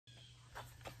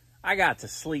I got to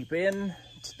sleep in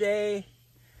today.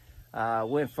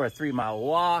 Went for a 3-mile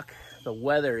walk. The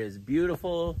weather is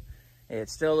beautiful.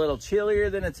 It's still a little chillier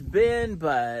than it's been,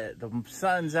 but the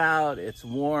sun's out. It's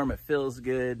warm. It feels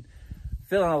good.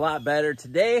 Feeling a lot better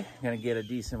today. I'm gonna get a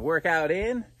decent workout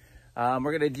in.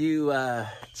 We're gonna do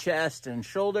chest and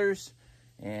shoulders,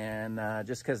 and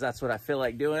just because that's what I feel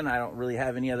like doing. I don't really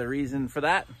have any other reason for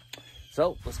that.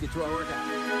 So let's get to our workout.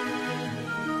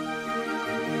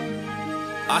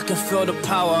 I can feel the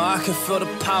power, I can feel the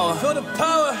power. Feel the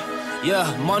power.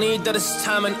 Yeah, money that is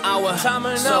time and hour. Time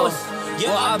and hour.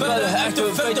 Yeah, well, I better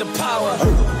activate the power.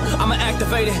 I'ma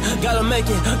activate it, gotta make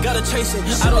it, gotta chase it.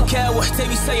 I don't care what they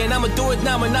be saying, I'ma do it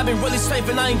now. And I've been really safe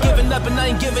and I ain't giving up and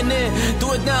I ain't giving in.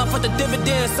 Do it now for the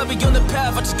dividends. I'll be on the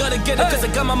path, I just gotta get it. Cause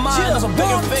I got my mind on some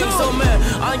bigger things. So man,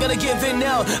 I ain't gonna give in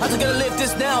now. I just gotta live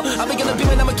this now. I be gonna be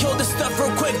man, I'ma kill this stuff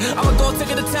real quick. I'ma go take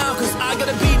it to town. Cause I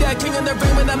gotta be that king in the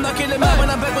ring when I'm knocking him out.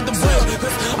 When I'm back with the real.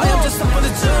 Cause I am just up on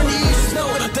the journey. You just know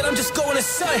that I'm just going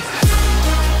insane.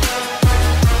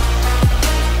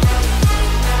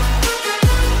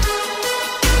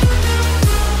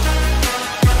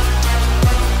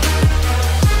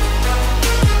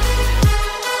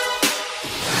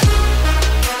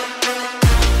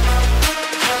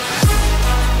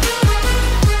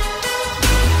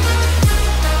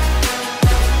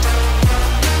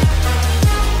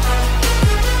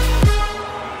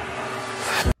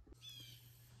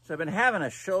 So I've been having a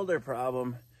shoulder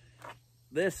problem.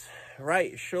 This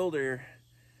right shoulder,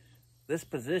 this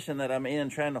position that I'm in,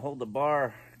 trying to hold the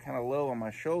bar kind of low on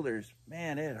my shoulders,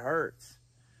 man, it hurts.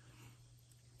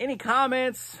 Any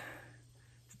comments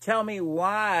to tell me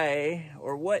why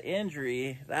or what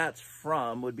injury that's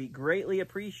from would be greatly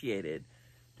appreciated.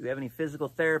 Do we have any physical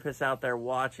therapists out there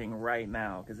watching right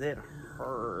now? Because it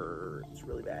hurts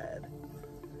really bad.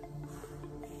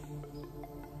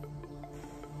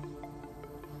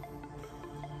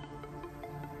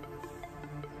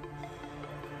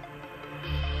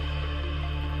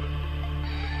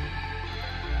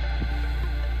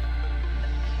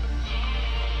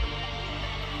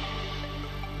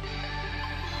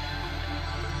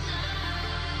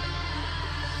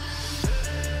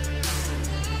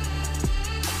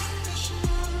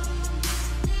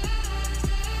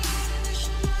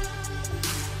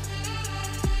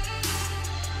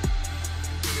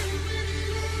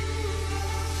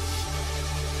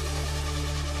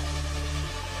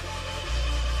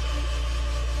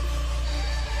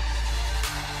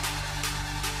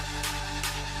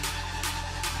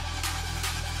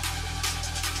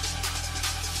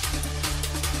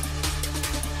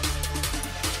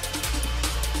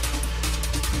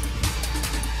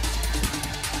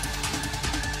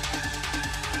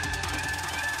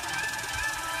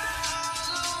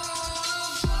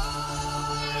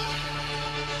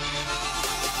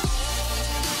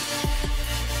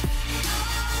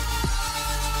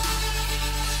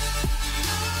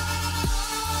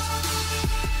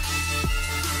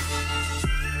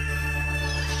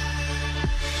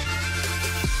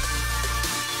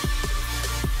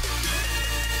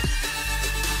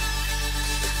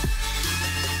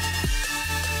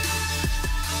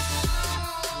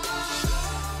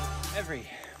 Every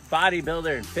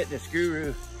bodybuilder and fitness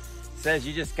guru says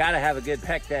you just gotta have a good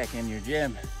pec deck in your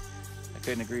gym. I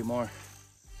couldn't agree more.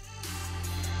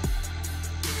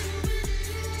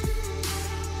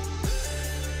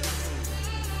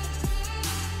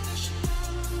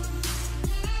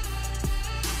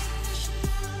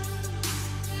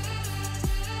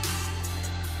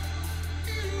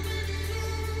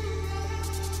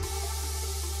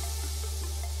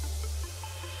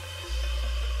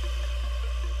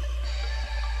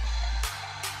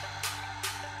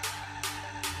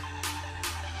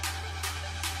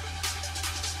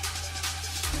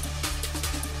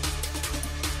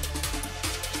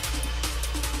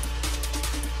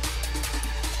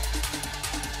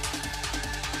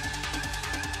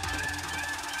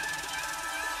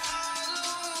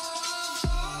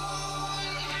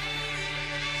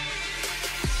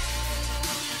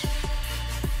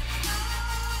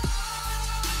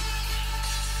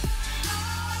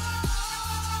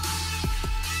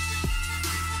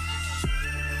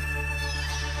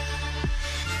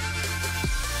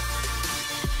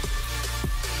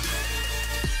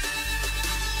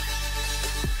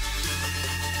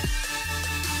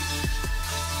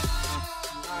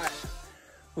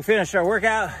 We finished our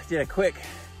workout, did a quick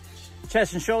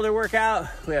chest and shoulder workout.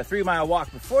 We had a 3-mile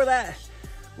walk before that.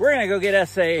 We're gonna go get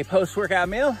us a post-workout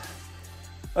meal.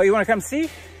 Oh, you wanna come see? You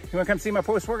wanna come see my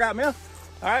post-workout meal?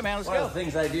 All right, man, let's go. One of the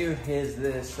things I do is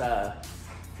this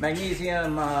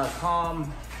magnesium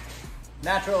calm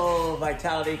Natural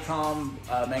Vitality Calm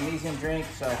magnesium drink.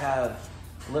 So I have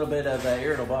a little bit of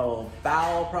irritable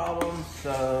bowel problems,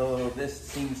 so this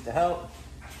seems to help.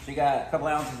 So you got a couple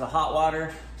ounces of hot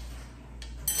water,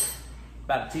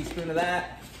 about a teaspoon of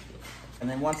that, and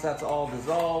then once that's all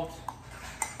dissolved,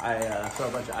 I throw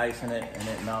a bunch of ice in it and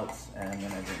it melts, and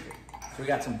then I drink it. So we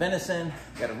got some venison,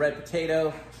 we got a red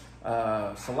potato,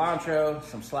 cilantro,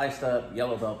 some sliced up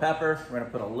yellow bell pepper. We're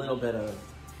gonna put a little bit of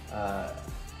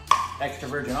extra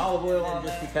virgin olive oil on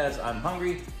just because I'm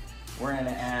hungry. We're gonna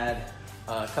add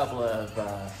a couple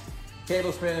of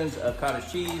tablespoons of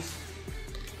cottage cheese.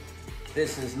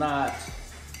 This is not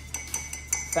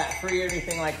fat-free or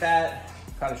anything like that.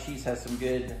 Cottage cheese has some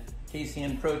good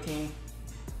casein protein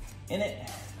in it.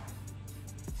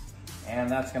 And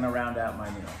that's gonna round out my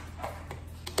meal.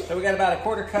 So we got about a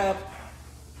quarter cup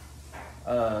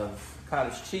of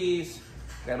cottage cheese.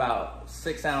 We got about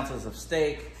 6 ounces of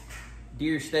steak,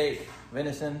 deer steak,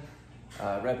 venison,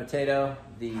 red potato,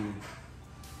 the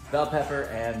bell pepper,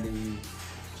 and the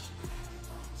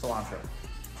cilantro.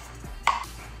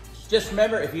 Just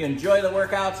remember, if you enjoy the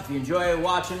workouts, if you enjoy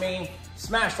watching me,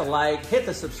 smash the like, hit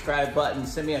the subscribe button,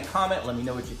 send me a comment, let me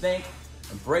know what you think.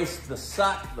 Embrace the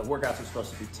suck. The workouts are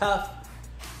supposed to be tough.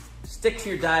 Stick to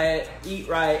your diet, eat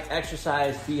right,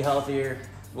 exercise, be healthier.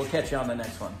 We'll catch you on the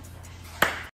next one.